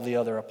above all the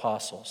other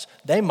apostles.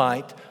 They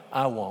might,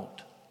 I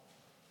won't.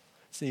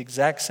 It's the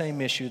exact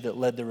same issue that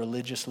led the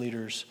religious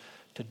leaders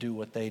to do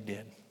what they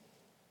did.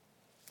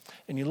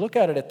 And you look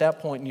at it at that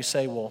point and you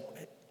say, well,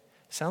 it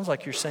sounds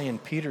like you're saying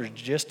Peter's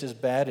just as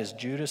bad as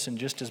Judas and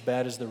just as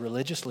bad as the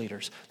religious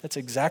leaders. That's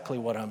exactly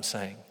what I'm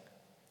saying.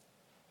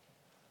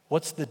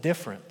 What's the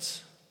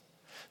difference?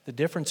 The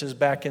difference is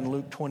back in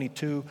Luke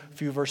 22, a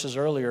few verses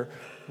earlier,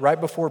 right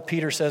before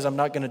Peter says, "I'm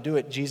not going to do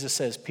it," Jesus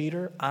says,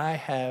 "Peter, I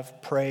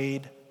have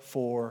prayed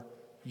for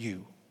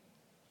you."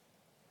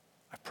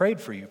 I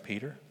prayed for you,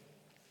 Peter.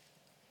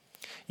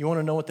 You want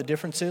to know what the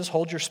difference is?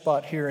 Hold your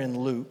spot here in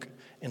Luke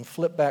and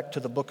flip back to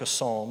the book of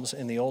Psalms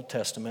in the Old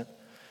Testament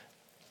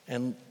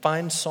and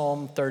find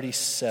Psalm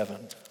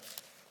 37.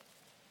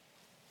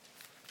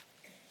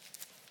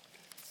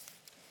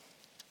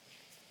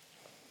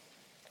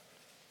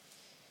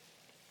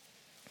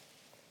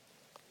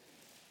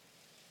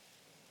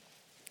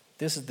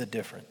 This is the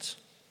difference.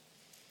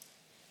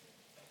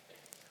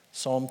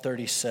 Psalm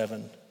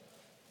 37.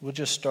 We'll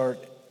just start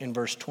in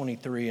verse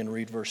 23 and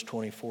read verse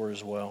 24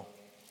 as well.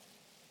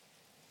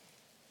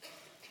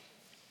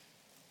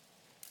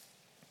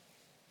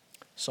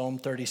 Psalm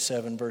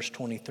 37, verse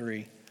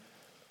 23.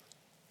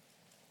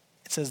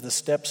 It says, "The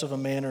steps of a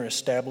man are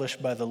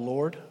established by the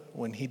Lord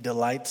when he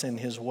delights in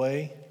his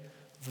way.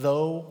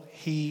 Though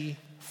he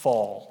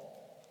fall,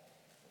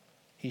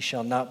 he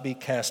shall not be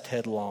cast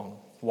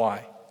headlong."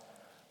 Why?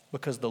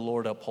 Because the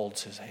Lord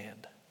upholds his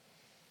hand.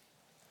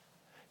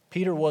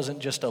 Peter wasn't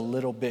just a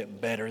little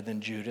bit better than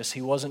Judas.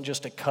 He wasn't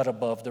just a cut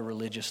above the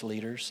religious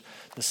leaders.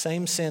 The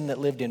same sin that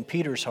lived in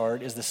Peter's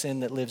heart is the sin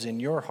that lives in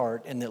your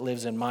heart and that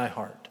lives in my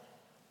heart.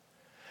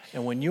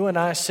 And when you and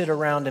I sit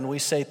around and we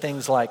say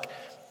things like,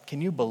 Can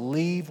you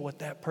believe what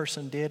that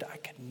person did? I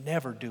could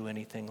never do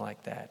anything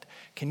like that.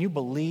 Can you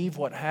believe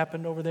what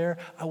happened over there?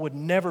 I would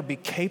never be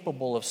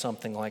capable of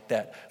something like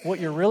that.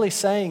 What you're really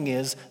saying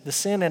is the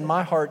sin in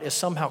my heart is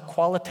somehow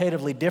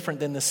qualitatively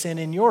different than the sin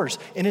in yours,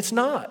 and it's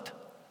not.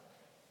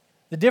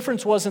 The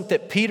difference wasn't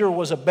that Peter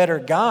was a better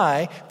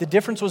guy. The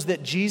difference was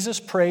that Jesus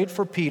prayed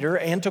for Peter,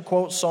 and to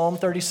quote Psalm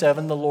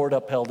 37, the Lord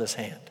upheld his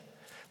hand.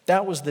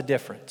 That was the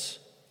difference.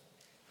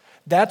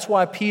 That's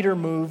why Peter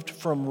moved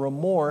from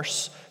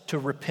remorse to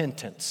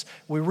repentance.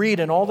 We read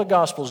in all the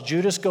Gospels,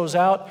 Judas goes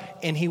out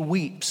and he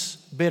weeps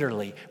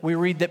bitterly. We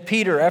read that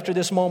Peter, after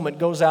this moment,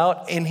 goes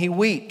out and he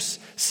weeps.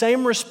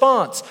 Same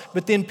response,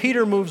 but then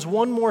Peter moves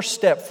one more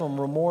step from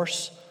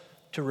remorse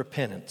to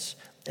repentance.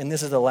 And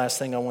this is the last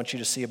thing I want you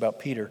to see about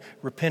Peter.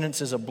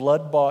 Repentance is a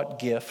blood-bought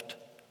gift,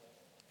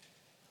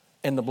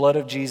 and the blood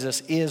of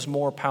Jesus is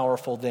more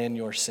powerful than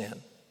your sin.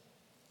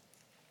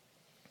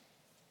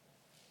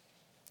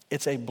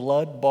 It's a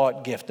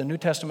blood-bought gift. The New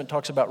Testament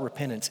talks about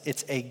repentance.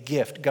 It's a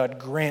gift. God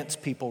grants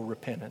people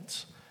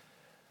repentance.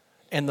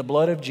 And the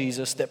blood of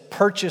Jesus that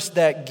purchased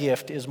that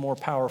gift is more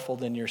powerful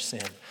than your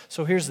sin.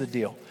 So here's the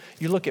deal.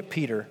 You look at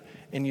Peter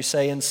and you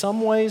say, in some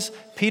ways,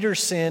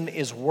 Peter's sin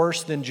is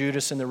worse than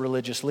Judas and the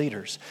religious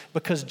leaders.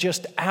 Because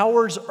just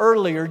hours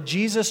earlier,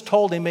 Jesus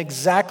told him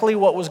exactly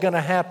what was going to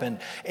happen.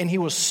 And he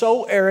was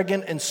so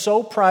arrogant and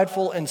so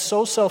prideful and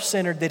so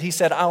self-centered that he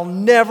said, I'll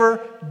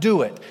never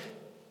do it.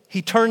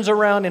 He turns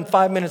around and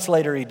 5 minutes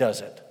later he does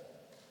it.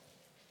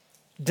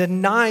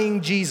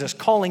 Denying Jesus,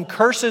 calling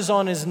curses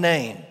on his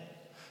name,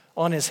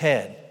 on his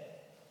head.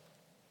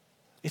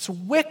 It's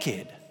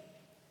wicked,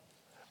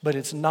 but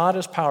it's not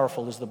as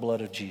powerful as the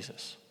blood of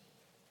Jesus.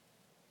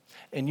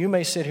 And you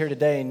may sit here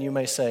today and you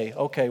may say,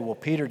 okay, well,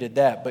 Peter did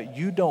that, but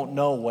you don't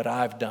know what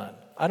I've done.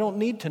 I don't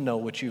need to know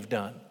what you've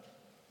done.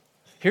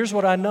 Here's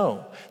what I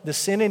know. The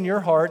sin in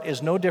your heart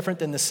is no different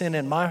than the sin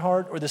in my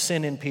heart or the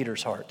sin in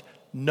Peter's heart.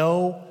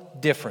 No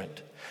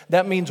different.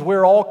 That means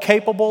we're all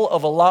capable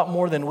of a lot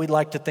more than we'd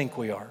like to think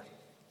we are.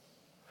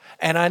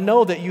 And I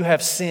know that you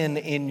have sin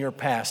in your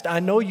past. I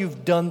know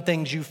you've done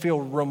things you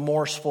feel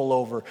remorseful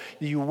over,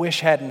 that you wish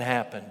hadn't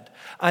happened.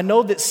 I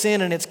know that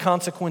sin and its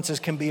consequences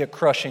can be a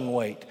crushing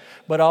weight.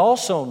 But I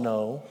also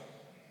know,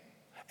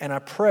 and I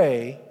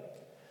pray,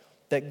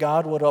 that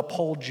God would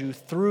uphold you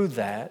through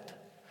that,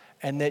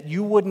 and that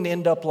you wouldn't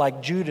end up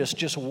like Judas,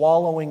 just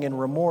wallowing in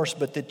remorse,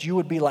 but that you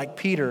would be like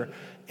Peter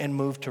and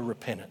move to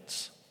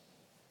repentance.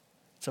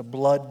 It's a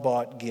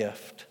blood-bought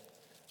gift.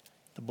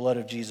 The blood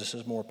of Jesus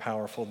is more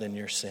powerful than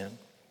your sin.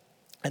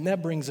 And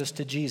that brings us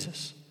to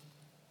Jesus.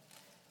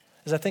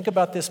 As I think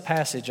about this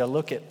passage, I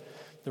look at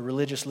the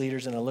religious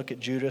leaders and I look at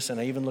Judas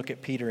and I even look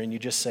at Peter, and you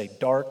just say,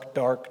 dark,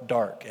 dark,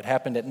 dark. It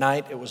happened at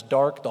night. It was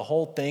dark. The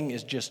whole thing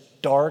is just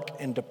dark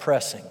and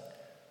depressing.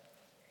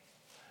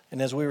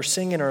 And as we were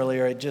singing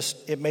earlier,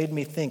 it made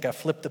me think. I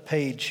flipped the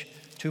page,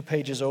 2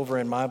 pages over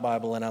in my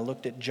Bible, and I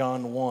looked at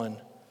John 1.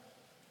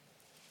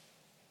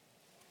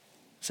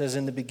 It says,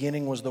 in the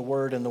beginning was the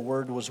Word, and the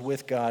Word was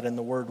with God, and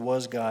the Word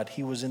was God.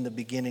 He was in the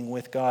beginning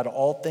with God.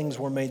 All things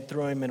were made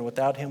through him, and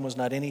without him was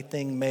not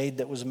anything made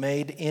that was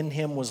made. In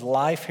him was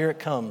life. Here it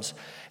comes.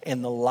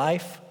 And the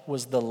life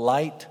was the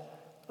light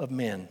of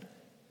men.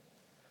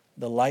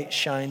 The light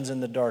shines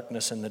in the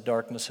darkness, and the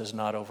darkness has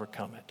not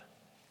overcome it.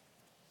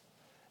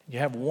 You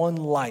have one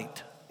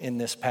light in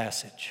this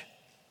passage.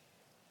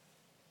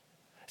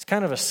 It's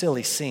kind of a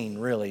silly scene,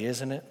 really,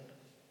 isn't it?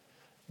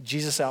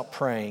 Jesus out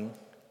praying.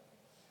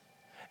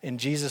 And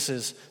Jesus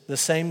is the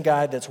same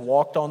guy that's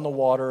walked on the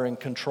water and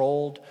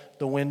controlled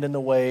the wind and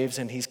the waves,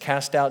 and he's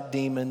cast out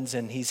demons,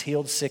 and he's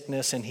healed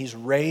sickness, and he's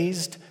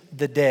raised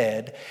the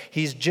dead.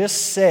 He's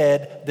just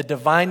said the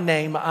divine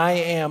name, I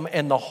am,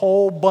 and the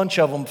whole bunch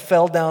of them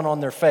fell down on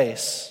their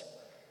face.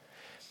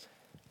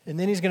 And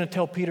then he's going to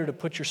tell Peter to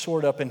put your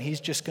sword up, and he's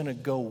just going to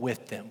go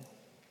with them.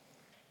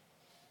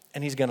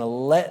 And he's going to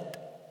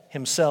let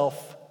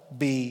himself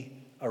be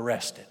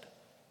arrested.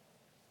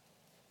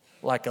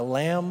 Like a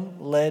lamb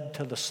led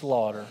to the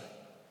slaughter,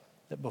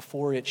 that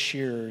before its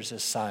shearers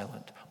is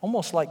silent.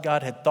 Almost like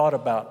God had thought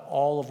about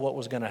all of what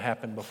was going to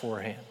happen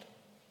beforehand.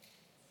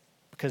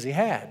 Because he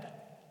had.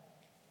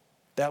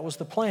 That was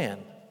the plan.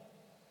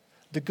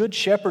 The good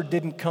shepherd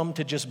didn't come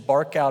to just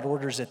bark out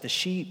orders at the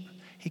sheep.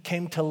 He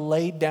came to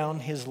lay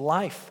down his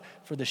life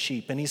for the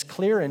sheep. And he's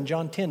clear in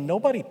John 10,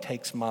 nobody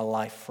takes my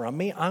life from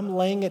me. I'm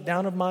laying it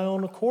down of my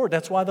own accord.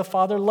 That's why the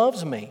Father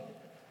loves me.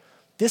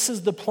 This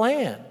is the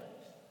plan.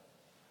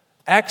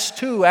 Acts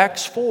 2,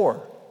 Acts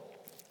 4.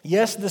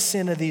 Yes, the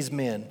sin of these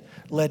men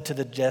led to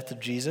the death of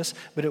Jesus,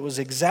 but it was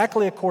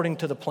exactly according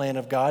to the plan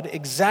of God,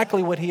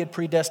 exactly what he had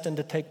predestined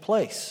to take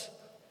place.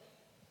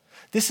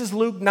 This is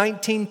Luke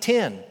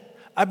 19:10.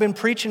 I've been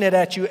preaching it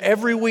at you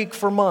every week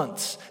for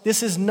months.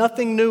 This is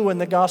nothing new in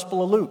the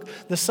Gospel of Luke.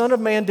 The Son of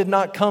Man did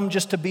not come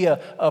just to be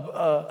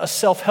a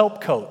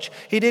self-help coach.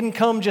 He didn't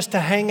come just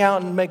to hang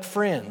out and make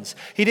friends.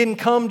 He didn't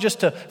come just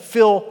to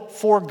fill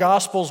 4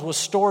 Gospels with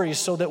stories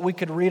so that we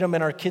could read them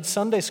in our kids'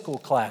 Sunday school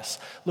class.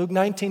 Luke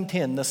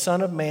 19:10, the Son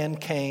of Man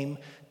came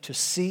to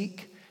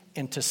seek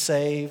and to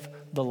save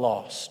the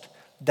lost.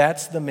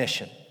 That's the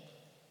mission.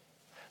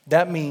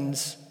 That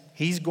means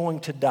he's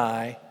going to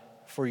die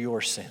for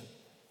your sin.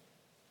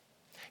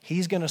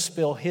 He's going to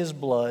spill his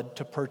blood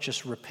to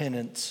purchase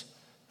repentance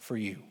for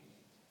you.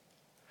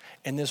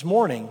 And this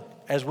morning,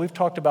 as we've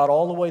talked about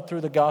all the way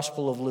through the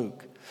Gospel of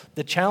Luke,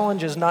 the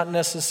challenge is not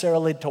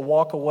necessarily to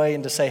walk away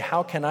and to say,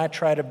 how can I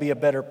try to be a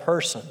better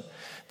person?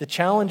 The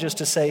challenge is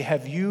to say,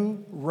 have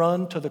you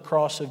run to the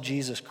cross of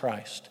Jesus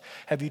Christ?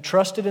 Have you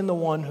trusted in the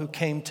one who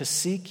came to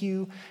seek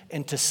you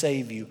and to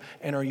save you?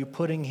 And are you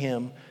putting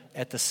him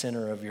at the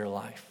center of your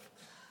life?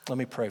 Let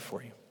me pray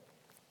for you.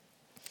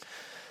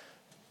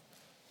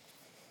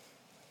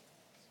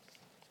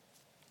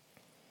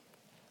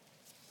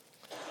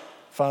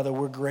 Father,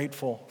 we're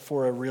grateful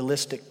for a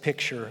realistic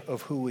picture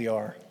of who we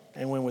are.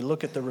 And when we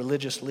look at the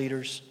religious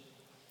leaders,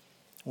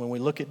 when we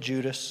look at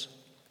Judas,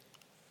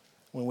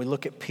 when we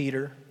look at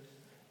Peter,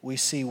 we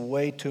see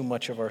way too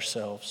much of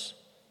ourselves.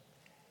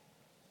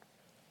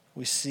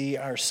 We see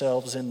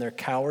ourselves in their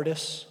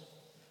cowardice.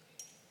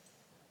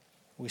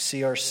 We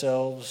see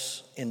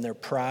ourselves in their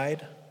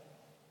pride.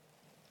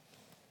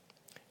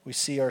 We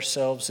see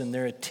ourselves in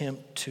their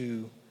attempt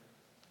to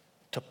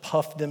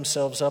puff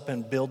themselves up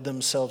and build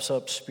themselves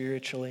up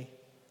spiritually.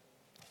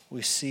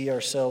 We see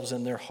ourselves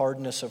in their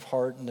hardness of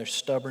heart and their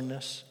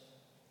stubbornness.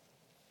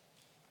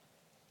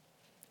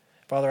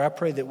 Father, I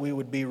pray that we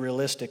would be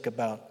realistic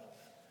about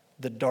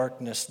the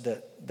darkness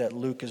that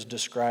Luke is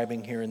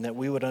describing here, and that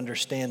we would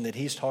understand that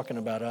he's talking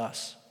about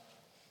us.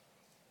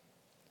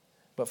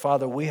 But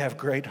Father, we have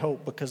great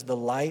hope because the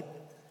light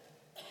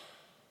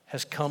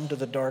has come to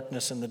the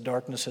darkness and the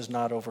darkness has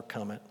not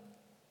overcome it.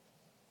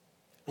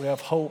 We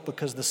have hope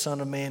because the Son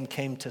of Man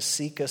came to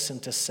seek us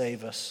and to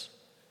save us.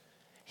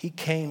 He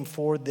came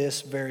for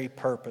this very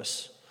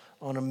purpose,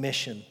 on a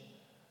mission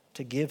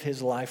to give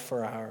his life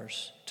for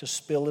ours, to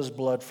spill his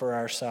blood for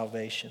our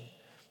salvation,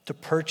 to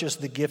purchase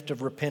the gift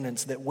of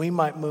repentance, that we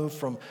might move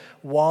from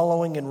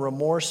wallowing in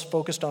remorse,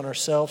 focused on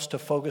ourselves, to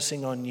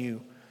focusing on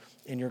you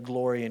in your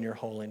glory and your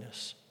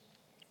holiness.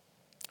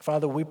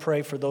 Father, we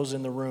pray for those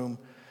in the room.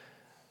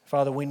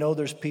 Father, we know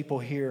there's people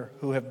here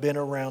who have been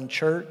around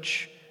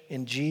church,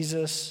 in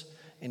Jesus,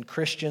 in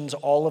Christians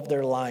all of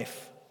their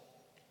life.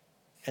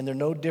 And they're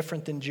no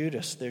different than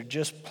Judas. They're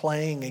just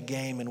playing a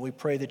game, and we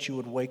pray that you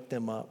would wake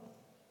them up.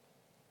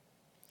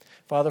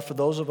 Father, for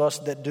those of us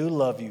that do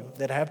love you,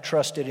 that have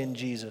trusted in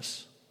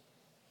Jesus,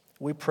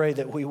 we pray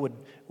that we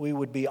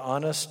would be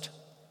honest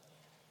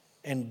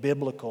and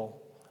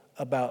biblical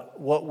about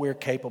what we're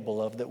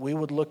capable of, that we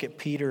would look at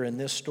Peter in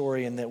this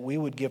story and that we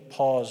would give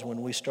pause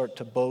when we start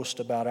to boast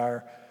about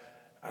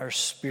our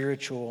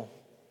spiritual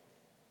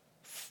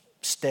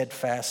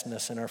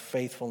steadfastness and our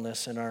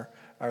faithfulness and our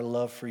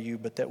love for you,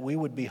 but that we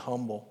would be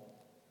humble,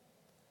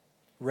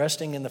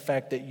 resting in the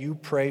fact that you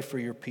pray for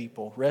your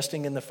people,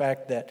 resting in the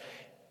fact that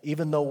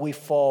even though we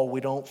fall,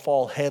 we don't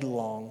fall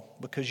headlong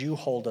because you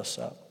hold us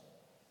up.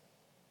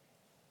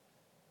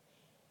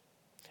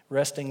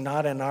 Resting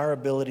not in our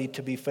ability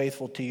to be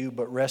faithful to you,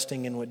 but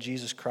resting in what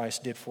Jesus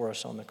Christ did for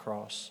us on the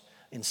cross,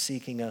 in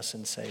seeking us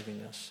and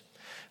saving us.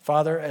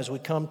 Father, as we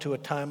come to a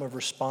time of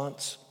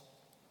response,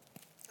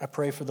 I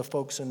pray for the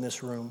folks in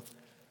this room.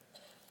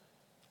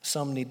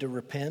 Some need to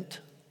repent.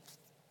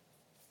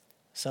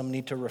 Some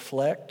need to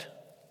reflect.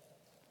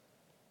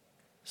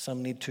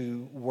 Some need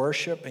to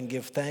worship and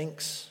give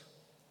thanks.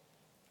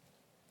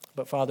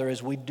 But Father,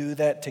 as we do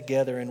that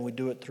together and we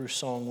do it through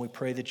song, we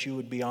pray that you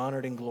would be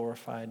honored and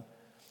glorified.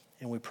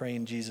 And we pray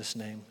in Jesus'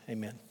 name,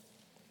 amen.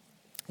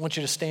 I want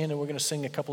you to stand and we're going to sing a couple